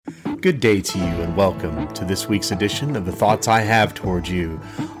Good day to you and welcome to this week's edition of The Thoughts I Have Towards You.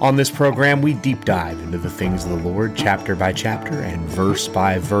 On this program, we deep dive into the things of the Lord chapter by chapter and verse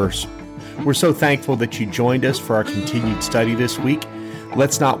by verse. We're so thankful that you joined us for our continued study this week.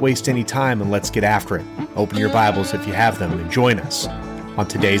 Let's not waste any time and let's get after it. Open your Bibles if you have them and join us on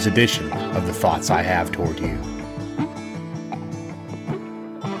today's edition of The Thoughts I Have Toward You.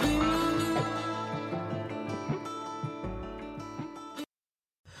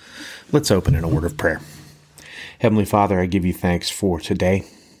 Let's open in a word of prayer. Heavenly Father, I give you thanks for today.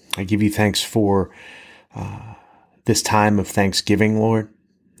 I give you thanks for this time of Thanksgiving, Lord,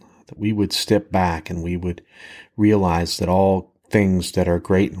 that we would step back and we would realize that all things that are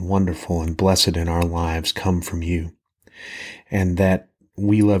great and wonderful and blessed in our lives come from you, and that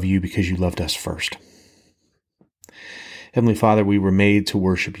we love you because you loved us first. Heavenly Father, we were made to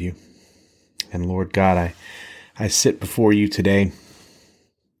worship you. And Lord God, I sit before you today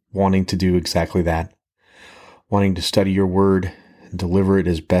wanting to do exactly that, wanting to study your word and deliver it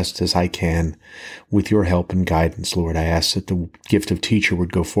as best as I can with your help and guidance, Lord. I ask that the gift of teacher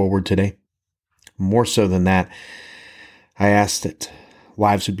would go forward today. More so than that, I ask that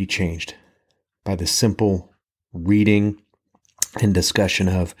lives would be changed by the simple reading and discussion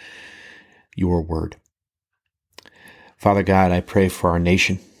of your word. Father God, I pray for our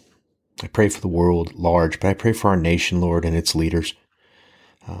nation. I pray for the world at large, but I pray for our nation, Lord, and its leaders.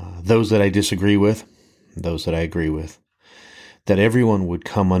 Those that I disagree with, those that I agree with, that everyone would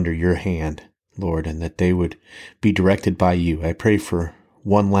come under your hand, Lord, and that they would be directed by you. I pray for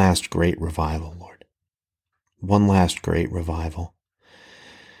one last great revival, Lord. One last great revival.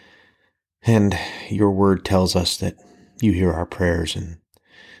 And your word tells us that you hear our prayers, and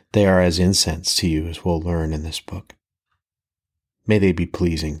they are as incense to you, as we'll learn in this book. May they be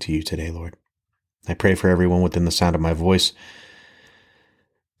pleasing to you today, Lord. I pray for everyone within the sound of my voice,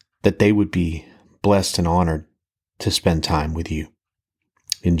 that they would be blessed and honored to spend time with you.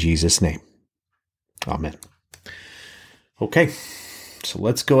 In Jesus' name, amen. Okay, so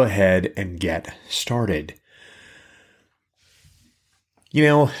let's go ahead and get started. You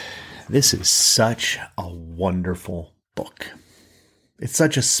know, this is such a wonderful book. It's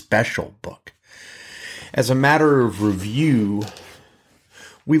such a special book. As a matter of review,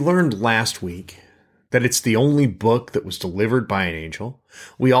 we learned last week that it's the only book that was delivered by an angel.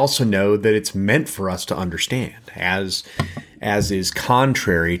 We also know that it's meant for us to understand, as is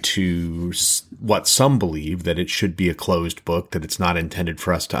contrary to what some believe, that it should be a closed book, that it's not intended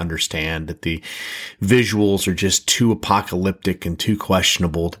for us to understand, that the visuals are just too apocalyptic and too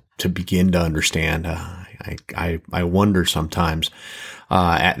questionable to begin to understand. I wonder sometimes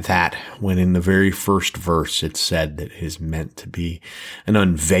at that, when in the very first verse it said that it is meant to be an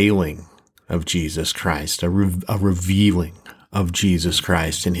unveiling of Jesus Christ, a revealing of Jesus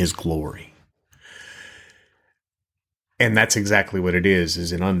Christ in his glory. And that's exactly what it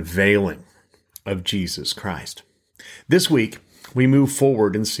is an unveiling of Jesus Christ. This week, we move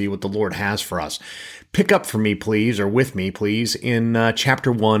forward and see what the Lord has for us. Pick up for me, please, or with me, please, in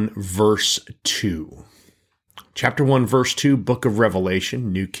chapter 1, verse 2. Chapter 1, verse 2, Book of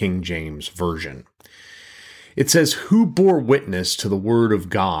Revelation, New King James Version. It says, "Who bore witness to the word of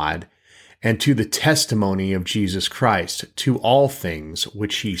God and to the testimony of Jesus Christ, to all things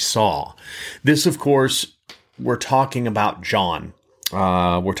which he saw." This, of course, we're talking about John.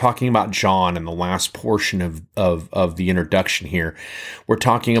 We're talking about John in the last portion of the introduction here. We're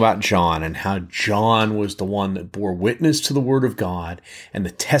talking about John and how John was the one that bore witness to the word of God and the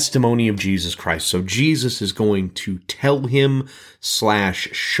testimony of Jesus Christ. So Jesus is going to tell him /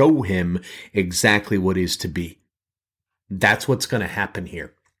 show him exactly what is to be. That's what's going to happen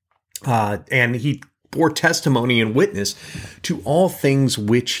here. And he bore testimony and witness to all things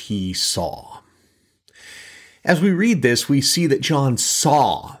which he saw. As we read this, we see that John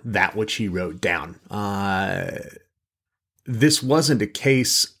saw that which he wrote down. This wasn't a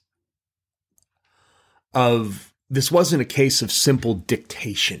case of simple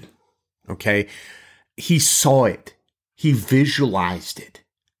dictation. Okay? He saw it. He visualized it.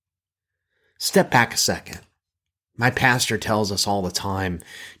 Step back a second. My pastor tells us all the time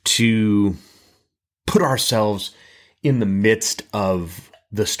to put ourselves in the midst of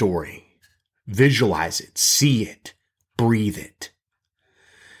the story. Visualize it, see it, breathe it.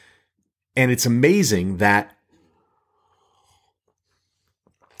 And it's amazing that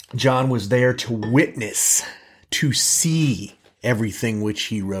John was there to witness, to see everything which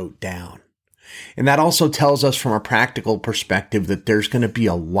he wrote down. And that also tells us from a practical perspective that there's going to be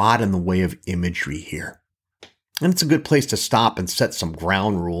a lot in the way of imagery here. And it's a good place to stop and set some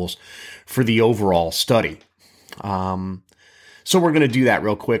ground rules for the overall study. So So we're going to do that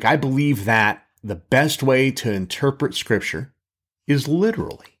real quick. I believe that the best way to interpret Scripture is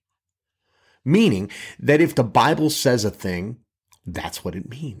literally, meaning that if the Bible says a thing, that's what it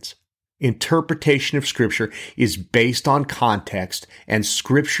means. Interpretation of Scripture is based on context, and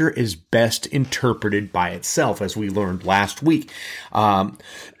Scripture is best interpreted by itself, as we learned last week. To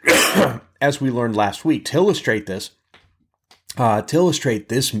illustrate this,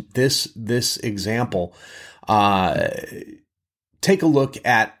 this example, take a look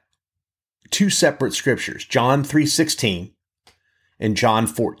at two separate scriptures, John 3:16 and John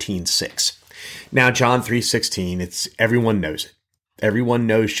 14:6. Now, John 3:16, everyone knows it. Everyone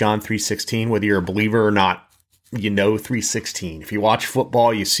knows John 3:16, whether you're a believer or not. You know 3:16. If you watch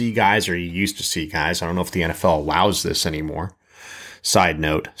football, you see guys, or you used to see guys. I don't know if the NFL allows this anymore. Side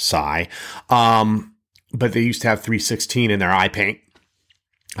note, sigh. But they used to have 3:16 in their eye paint.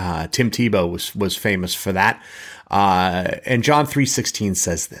 Tim Tebow was famous for that. And John 3:16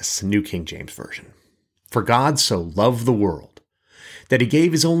 says this, New King James Version. For God so loved the world that he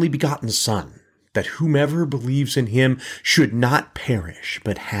gave his only begotten Son, that whomever believes in him should not perish,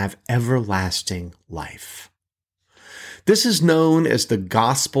 but have everlasting life. This is known as the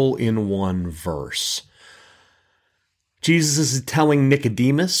gospel in one verse. Jesus is telling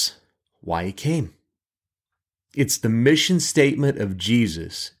Nicodemus why he came. It's the mission statement of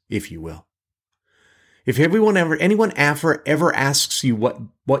Jesus, if you will. If anyone ever asks you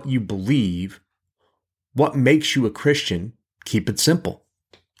what you believe, what makes you a Christian, keep it simple.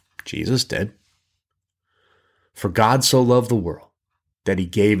 Jesus did. For God so loved the world that he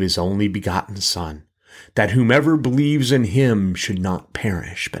gave his only begotten Son, that whomever believes in him should not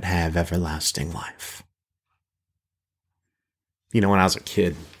perish, but have everlasting life. You know, when I was a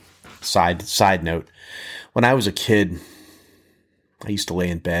kid, side note, when I was a kid, I used to lay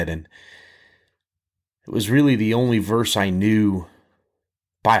in bed, and it was really the only verse I knew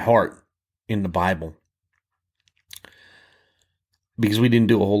by heart in the Bible. Because we didn't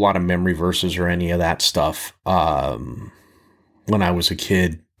do a whole lot of memory verses or any of that stuff. When I was a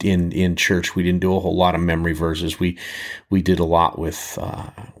kid in church, we didn't do a whole lot of memory verses. We did a lot with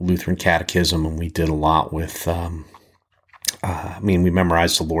Lutheran Catechism, and we did a lot with, we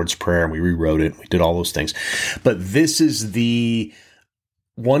memorized the Lord's Prayer, and we rewrote it. We did all those things. But this is the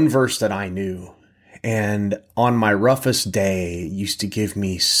one verse that I knew. And on my roughest day, it used to give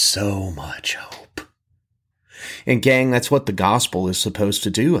me so much hope. And gang, that's what the gospel is supposed to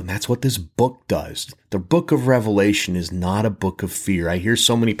do, and that's what this book does. The book of Revelation is not a book of fear. I hear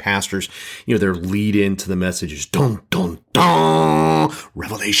so many pastors, their lead into the message is, dun, dun, dun,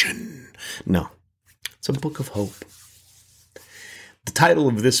 Revelation. No, it's a book of hope. The title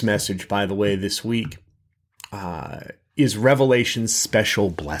of this message, by the way, this week, is Revelation's Special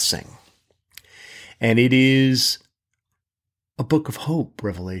Blessing. And it is a book of hope,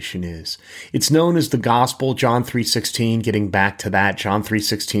 Revelation is. It's known as the gospel, John 3:16. Getting back to that, John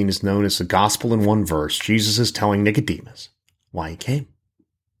 3:16 is known as the gospel in one verse. Jesus is telling Nicodemus why he came.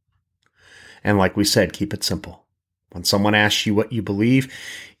 And like we said, keep it simple. When someone asks you what you believe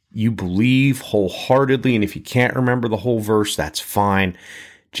wholeheartedly. And if you can't remember the whole verse, that's fine.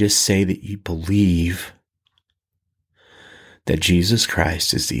 Just say that you believe that Jesus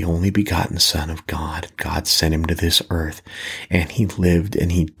Christ is the only begotten Son of God. God sent him to this earth, and he lived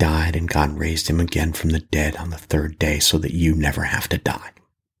and he died, and God raised him again from the dead on the third day so that you never have to die.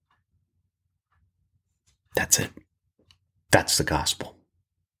 That's it. That's the gospel.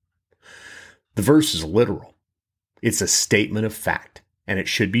 The verse is literal. It's a statement of fact, and it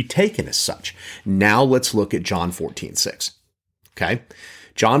should be taken as such. Now let's look at John 14:6. Okay?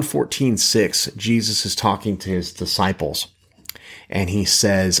 John 14:6, Jesus is talking to his disciples. And he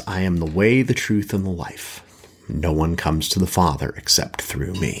says, I am the way, the truth, and the life. No one comes to the Father except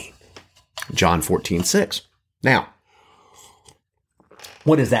through me. John 14:6. Now,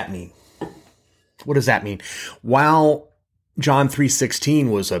 what does that mean? What does that mean? While John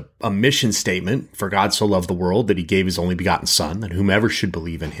 3:16 was a mission statement, for God so loved the world that he gave his only begotten Son, that whomever should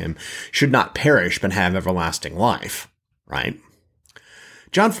believe in him should not perish but have everlasting life, right?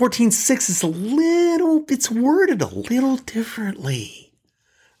 John 14:6 is it's worded a little differently,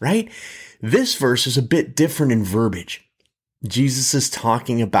 right? This verse is a bit different in verbiage. Jesus is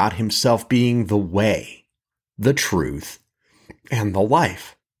talking about himself being the way, the truth, and the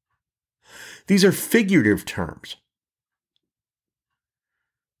life. These are figurative terms.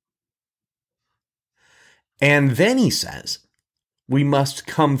 And then he says, we must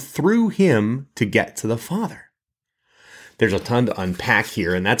come through him to get to the Father. There's a ton to unpack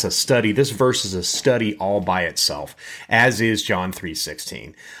here, and that's a study. This verse is a study all by itself, as is John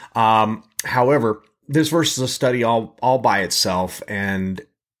 3:16. However, this verse is a study all by itself, and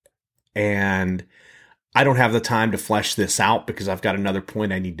I don't have the time to flesh this out because I've got another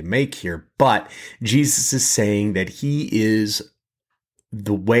point I need to make here. But Jesus is saying that he is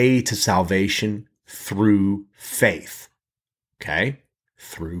the way to salvation through faith. Okay?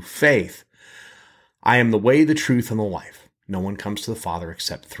 Through faith. I am the way, the truth, and the life. No one comes to the Father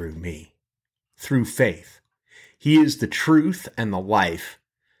except through me. Through faith. He is the truth and the life.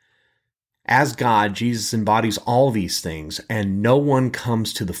 As God, Jesus embodies all these things, and no one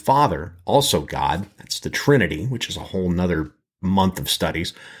comes to the Father, also God, that's the Trinity, which is a whole nother month of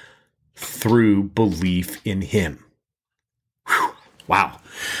studies, through belief in him. Whew. Wow.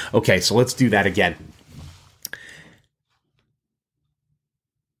 Okay, so let's do that again.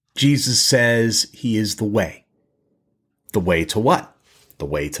 Jesus says he is the way. The way to what? The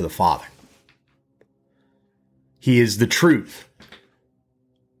way to the Father. He is the truth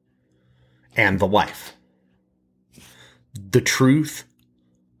and the life. The truth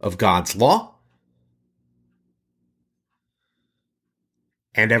of God's law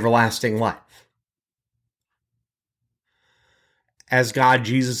and everlasting life. As God,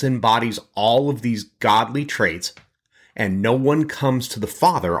 Jesus embodies all of these godly traits, and no one comes to the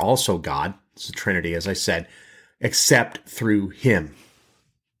Father, also God, it's the Trinity, as I said, except through him.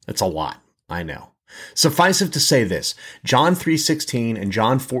 That's a lot, I know. Suffice it to say this, John 3:16 and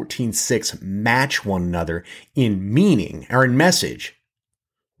John 14:6 match one another in meaning, or in message.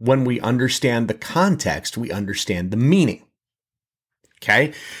 When we understand the context, we understand the meaning.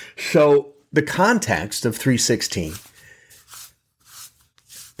 Okay? So the context of 3:16,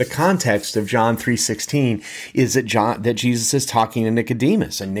 the context of John 3:16 is that Jesus is talking to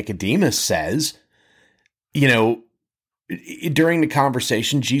Nicodemus, and Nicodemus says, during the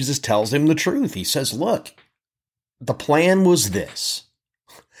conversation, Jesus tells him the truth. He says, look, the plan was this.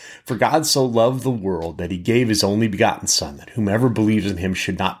 For God so loved the world that he gave his only begotten Son, that whomever believes in him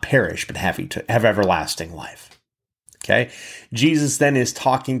should not perish, but have everlasting life. Okay? Jesus then is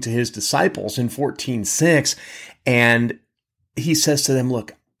talking to his disciples in 14:6, and he says to them,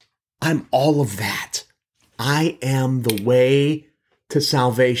 look, I'm all of that. I am the way to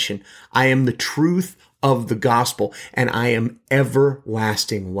salvation. I am the truth of the gospel, and I am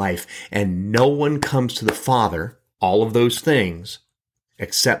everlasting life. And no one comes to the Father, all of those things,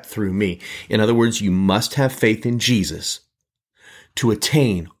 except through me. In other words, you must have faith in Jesus to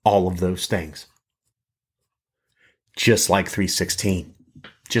attain all of those things. Just like 3:16.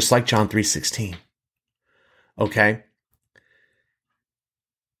 Just like John 3:16. Okay?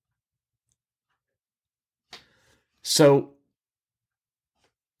 So,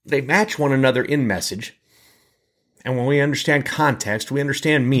 they match one another in message. And when we understand context, we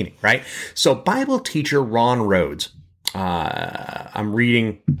understand meaning, right? So Bible teacher Ron Rhodes, I'm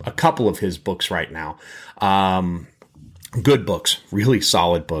reading a couple of his books right now. Good books, really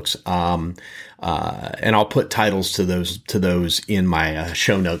solid books. And I'll put titles to those in my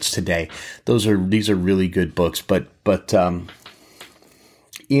show notes today. These are really good books, but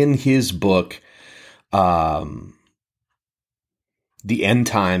in his book, The End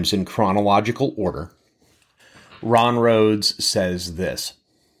Times in Chronological Order, Ron Rhodes says this: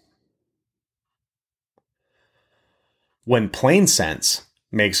 when plain sense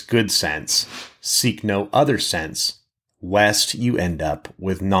makes good sense, seek no other sense, lest you end up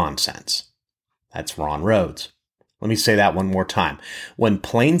with nonsense. That's Ron Rhodes. Let me say that one more time. When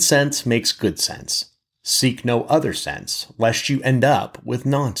plain sense makes good sense, seek no other sense, lest you end up with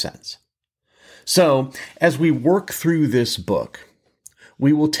nonsense. So, as we work through this book,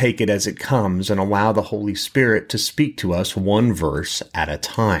 we will take it as it comes and allow the Holy Spirit to speak to us one verse at a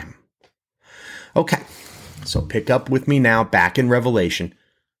time. Okay, so pick up with me now back in Revelation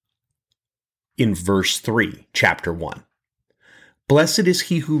in verse 3, chapter 1. Blessed is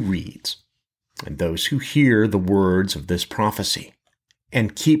he who reads, and those who hear the words of this prophecy,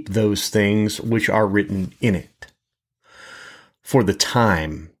 and keep those things which are written in it, for the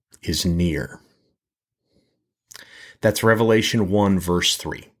time is near. That's Revelation 1, verse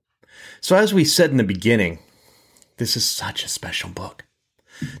 3. So as we said in the beginning, this is such a special book.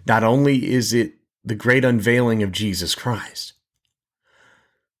 Not only is it the great unveiling of Jesus Christ,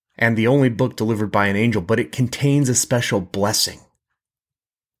 and the only book delivered by an angel, but it contains a special blessing.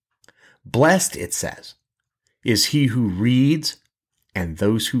 Blessed, it says, is he who reads and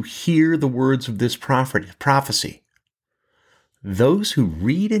those who hear the words of this prophecy. Those who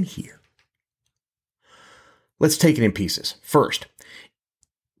read and hear. Let's take it in pieces. First,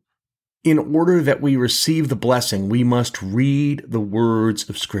 in order that we receive the blessing, we must read the words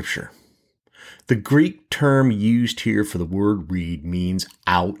of Scripture. The Greek term used here for the word read means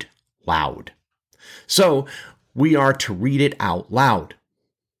out loud. So we are to read it out loud.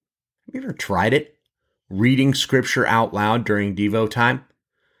 Have you ever tried it? Reading scripture out loud during Devo time?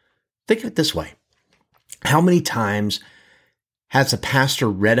 Think of it this way. How many times has a pastor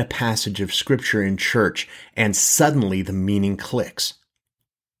read a passage of scripture in church and suddenly the meaning clicks?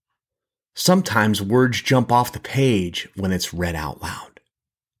 Sometimes words jump off the page when it's read out loud.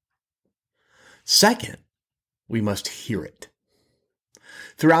 Second, we must hear it.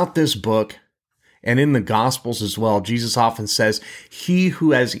 Throughout this book, and in the Gospels as well, Jesus often says, "He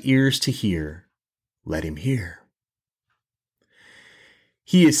who has ears to hear, let him hear."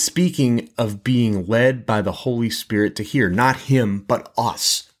 He is speaking of being led by the Holy Spirit to hear, not him, but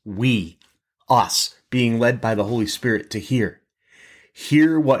us, us, being led by the Holy Spirit to hear.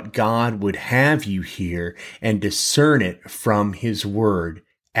 Hear what God would have you hear and discern it from his word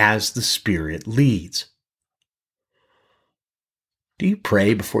as the Spirit leads. Do you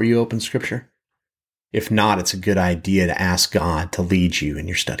pray before you open scripture? If not, it's a good idea to ask God to lead you in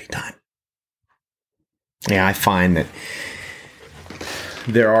your study time. Yeah, I find that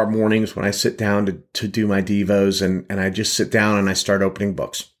there are mornings when I sit down to do my devos and I just sit down and I start opening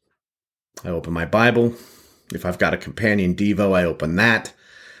books. I open my Bible. If I've got a companion devo, I open that.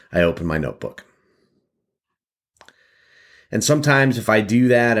 I open my notebook. And sometimes if I do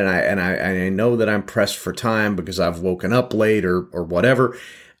that and I know that I'm pressed for time because I've woken up late or whatever,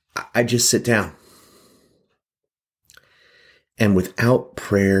 I just sit down. And without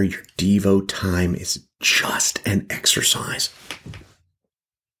prayer, your devo time is just an exercise.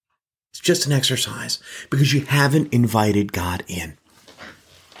 It's just an exercise because you haven't invited God in.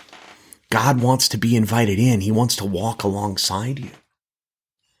 God wants to be invited in. He wants to walk alongside you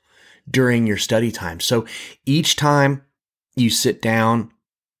during your study time. So each time you sit down,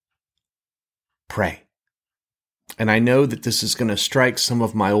 pray. And I know that this is going to strike some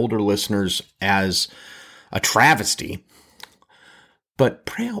of my older listeners as a travesty, but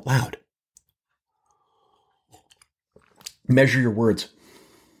pray out loud. Measure your words.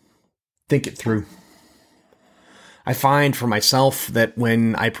 Think it through. I find for myself that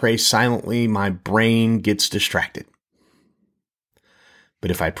when I pray silently, my brain gets distracted. But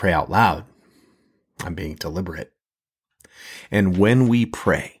if I pray out loud, I'm being deliberate. And when we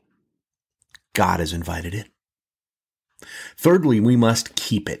pray, God is invited in. Thirdly, we must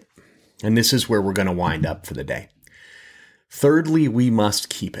keep it. And this is where we're going to wind up for the day. Thirdly, we must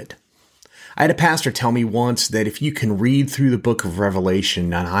keep it. I had a pastor tell me once that if you can read through the book of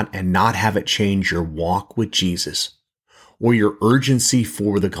Revelation and not have it change your walk with Jesus or your urgency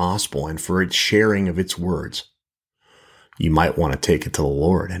for the gospel and for its sharing of its words, you might want to take it to the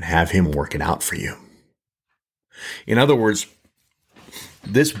Lord and have him work it out for you. In other words,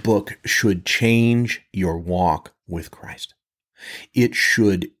 this book should change your walk with Christ. It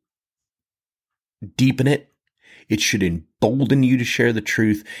should deepen it. It should embolden you to share the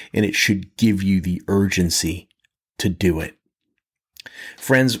truth, and it should give you the urgency to do it.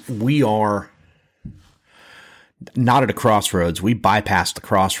 Friends, we are not at a crossroads. We bypassed the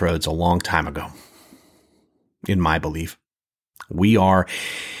crossroads a long time ago, in my belief. We are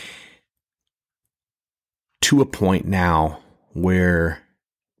to a point now where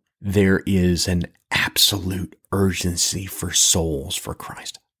there is an absolute urgency for souls for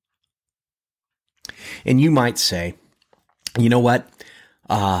Christ. And you might say, you know what?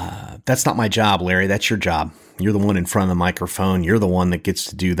 That's not my job, Larry. That's your job. You're the one in front of the microphone. You're the one that gets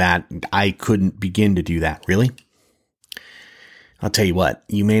to do that. I couldn't begin to do that. Really? I'll tell you what,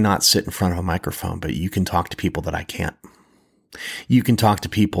 you may not sit in front of a microphone, but you can talk to people that I can't. You can talk to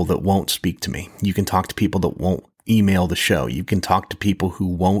people that won't speak to me. You can talk to people that won't email the show. You can talk to people who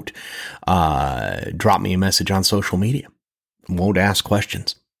won't drop me a message on social media, won't ask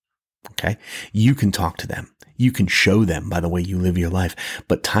questions. Okay? You can talk to them. You can show them by the way you live your life.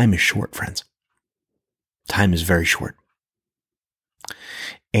 But time is short, friends. Time is very short.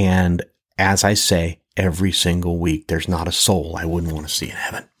 And as I say, every single week, there's not a soul I wouldn't want to see in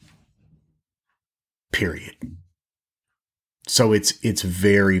heaven. Period. So it's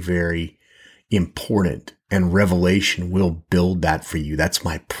very, very important, and Revelation will build that for you. That's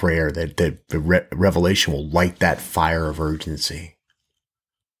my prayer, that the Revelation will light that fire of urgency.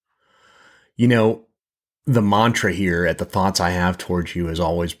 You know, the mantra here at the Thoughts I Have Towards You has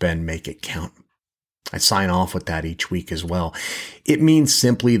always been, make it count. I sign off with that each week as well. It means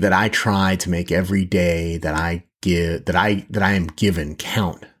simply that I try to make every day that I am given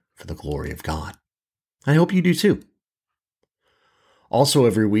count for the glory of God. I hope you do too. Also,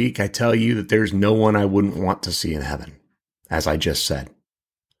 every week I tell you that there's no one I wouldn't want to see in heaven, as I just said.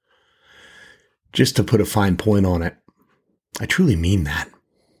 Just to put a fine point on it, I truly mean that.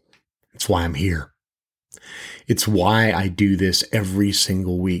 That's why I'm here. It's why I do this every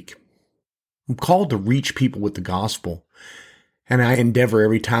single week. I'm called to reach people with the gospel, and I endeavor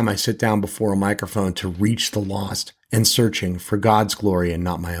every time I sit down before a microphone to reach the lost and searching for God's glory and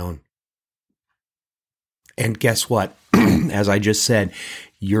not my own. And guess what? As I just said,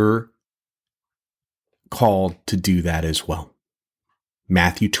 you're called to do that as well.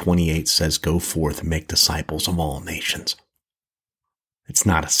 Matthew 28 says, "Go forth and make disciples of all nations." It's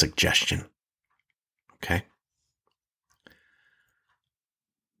not a suggestion. Okay?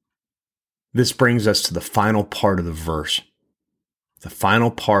 This brings us to the final part of the verse. The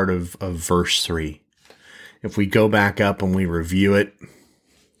final part of verse 3. If we go back up and we review it,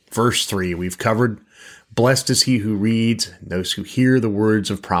 verse 3, we've covered, "Blessed is he who reads, and those who hear the words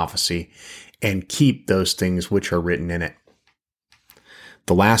of prophecy, and keep those things which are written in it."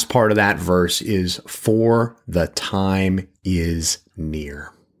 The last part of that verse is, "For the time is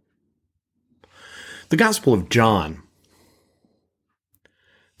near." The Gospel of John,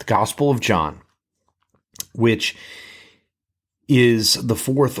 which is the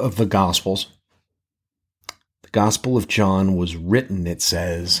fourth of the Gospels. The Gospel of John was written, it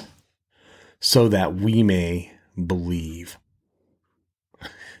says, so that we may believe.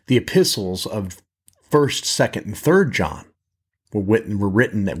 The epistles of 1st, 2nd, and 3rd John were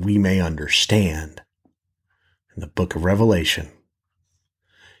written that we may understand. And the book of Revelation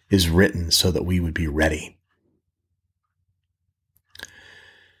is written so that we would be ready.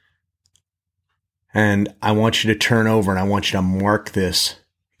 And I want you to turn over and I want you to mark this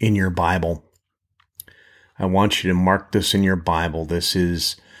in your Bible. I want you to mark this in your Bible. This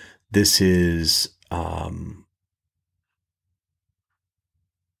is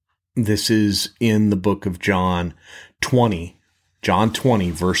in the book of John 20,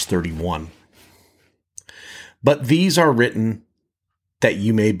 verse 31. "But these are written that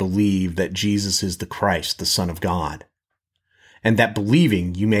you may believe that Jesus is the Christ, the Son of God, and that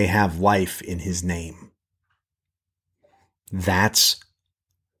believing you may have life in his name." That's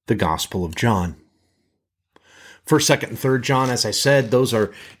the Gospel of John. 1st, 2nd, and 3rd John, as I said, those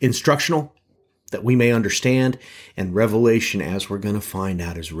are instructional, that we may understand, and Revelation, as we're going to find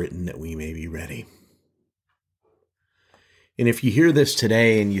out, is written that we may be ready. And if you hear this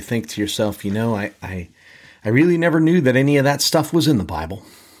today and you think to yourself, I really never knew that any of that stuff was in the Bible,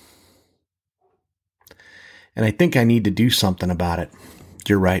 and I think I need to do something about it.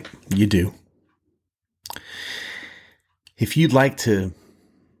 You're right, you do. If you'd like to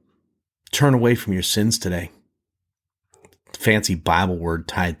turn away from your sins today, fancy Bible word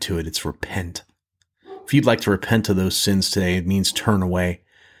tied to it, it's repent. If you'd like to repent of those sins today, it means turn away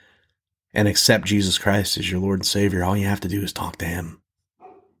and accept Jesus Christ as your Lord and Savior. All you have to do is talk to him.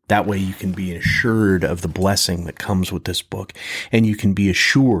 That way you can be assured of the blessing that comes with this book, and you can be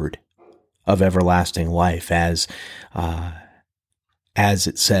assured of everlasting life, as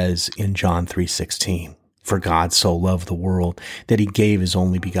it says in John 3:16. "For God so loved the world that he gave his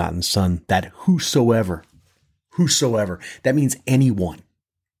only begotten Son, that whosoever, that means anyone,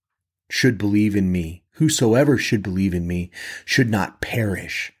 should believe in me, whosoever should believe in me, should not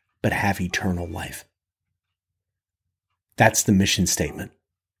perish, but have eternal life." That's the mission statement.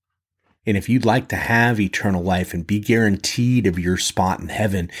 And if you'd like to have eternal life and be guaranteed of your spot in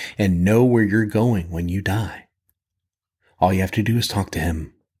heaven and know where you're going when you die, all you have to do is talk to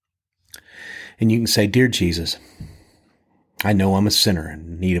him. And you can say, "Dear Jesus, I know I'm a sinner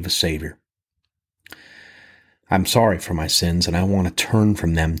in need of a Savior. I'm sorry for my sins, and I want to turn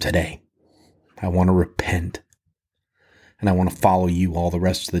from them today. I want to repent, and I want to follow you all the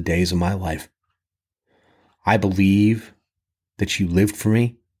rest of the days of my life. I believe that you lived for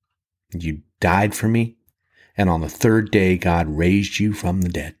me, and you died for me, and on the 3rd day, God raised you from the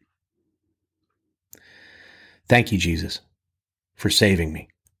dead. Thank you, Jesus, for saving me.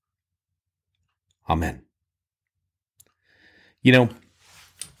 Amen."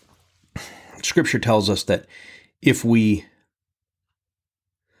 Scripture tells us that if we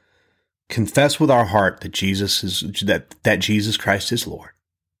confess with our heart that Jesus Christ is Lord,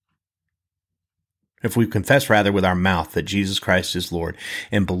 if we confess with our mouth that Jesus Christ is Lord,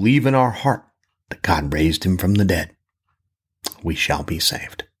 and believe in our heart that God raised him from the dead, we shall be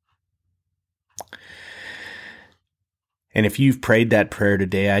saved. And if you've prayed that prayer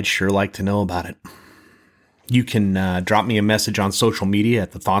today, I'd sure like to know about it. You can drop me a message on social media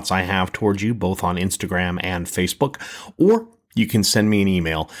at the thoughts I have towards you, both on Instagram and Facebook, or you can send me an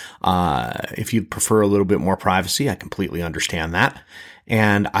email. If you'd prefer a little bit more privacy, I completely understand that.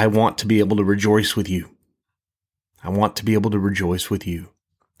 And I want to be able to rejoice with you.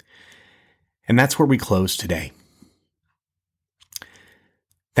 And that's where we close today.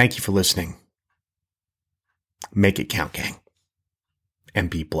 Thank you for listening. Make it count, gang. And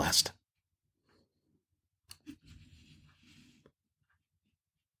be blessed.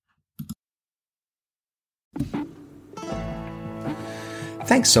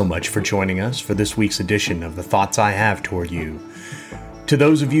 Thanks so much for joining us for this week's edition of The Thoughts I Have Toward You. To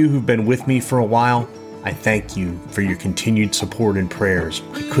those of you who've been with me for a while, I thank you for your continued support and prayers.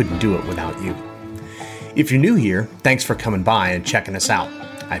 I couldn't do it without you. If you're new here, thanks for coming by and checking us out.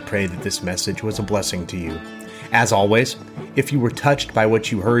 I pray that this message was a blessing to you. As always, if you were touched by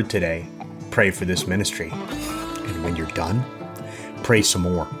what you heard today, pray for this ministry. And when you're done, pray some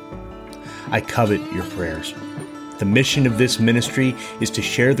more. I covet your prayers. The mission of this ministry is to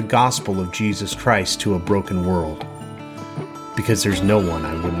share the gospel of Jesus Christ to a broken world, because there's no one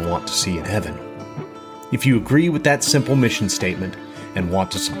I wouldn't want to see in heaven. If you agree with that simple mission statement and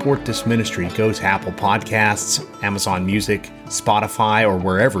want to support this ministry, go to Apple Podcasts, Amazon Music, Spotify, or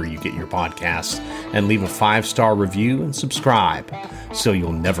wherever you get your podcasts, and leave a 5-star review and subscribe so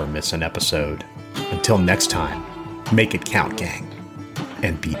you'll never miss an episode. Until next time, make it count, gang,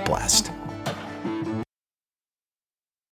 and be blessed.